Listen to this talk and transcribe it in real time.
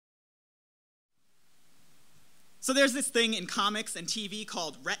So there's this thing in comics and TV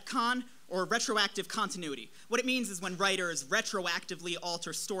called Retcon, or retroactive continuity. What it means is when writers retroactively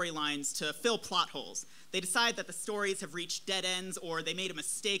alter storylines to fill plot holes. They decide that the stories have reached dead ends, or they made a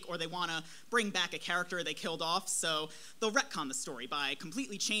mistake, or they want to bring back a character they killed off, so they'll retcon the story by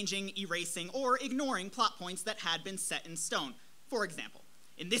completely changing, erasing, or ignoring plot points that had been set in stone. For example,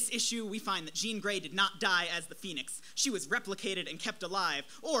 in this issue, we find that Jean Grey did not die as the Phoenix. She was replicated and kept alive.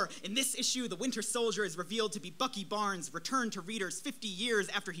 Or, in this issue, the Winter Soldier is revealed to be Bucky Barnes, returned to readers 50 years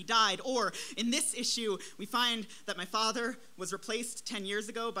after he died. Or, in this issue, we find that my father was replaced 10 years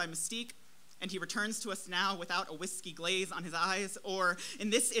ago by Mystique, and he returns to us now without a whiskey glaze on his eyes. Or, in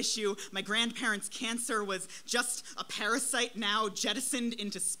this issue, my grandparents' cancer was just a parasite now jettisoned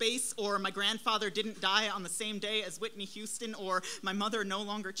into space. Or, my grandfather didn't die on the same day as Whitney Houston. Or, my mother no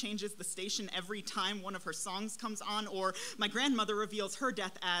longer changes the station every time one of her songs comes on. Or, my grandmother reveals her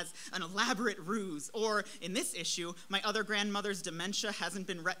death as an elaborate ruse. Or, in this issue, my other grandmother's dementia hasn't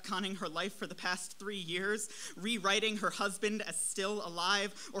been retconning her life for the past 3 years, rewriting her husband as still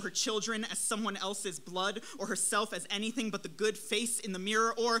alive, or her children as someone else's blood, or herself as anything but the good face in the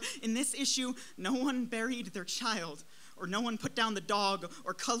mirror. Or, in this issue, no one buried their child, or no one put down the dog,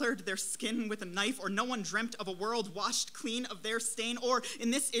 or colored their skin with a knife, or no one dreamt of a world washed clean of their stain. Or, in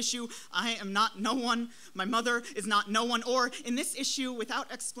this issue, I am not no one, my mother is not no one. Or, in this issue,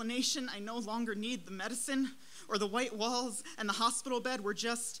 without explanation, I no longer need the medicine, or the white walls and the hospital bed were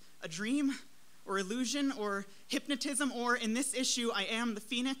just a dream, or illusion, or hypnotism. Or, in this issue, I am the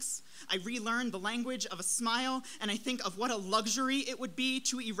Phoenix. I relearned the language of a smile, and I think of what a luxury it would be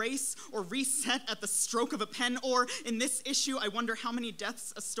to erase or reset at the stroke of a pen. Or, in this issue, I wonder how many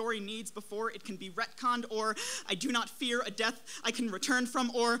deaths a story needs before it can be retconned. Or, I do not fear a death I can return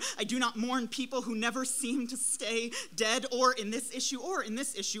from. Or, I do not mourn people who never seem to stay dead. Or, in this issue, or in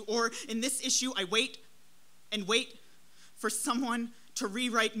this issue, or in this issue, I wait and wait for someone to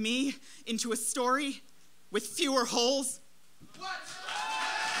rewrite me into a story with fewer holes. What?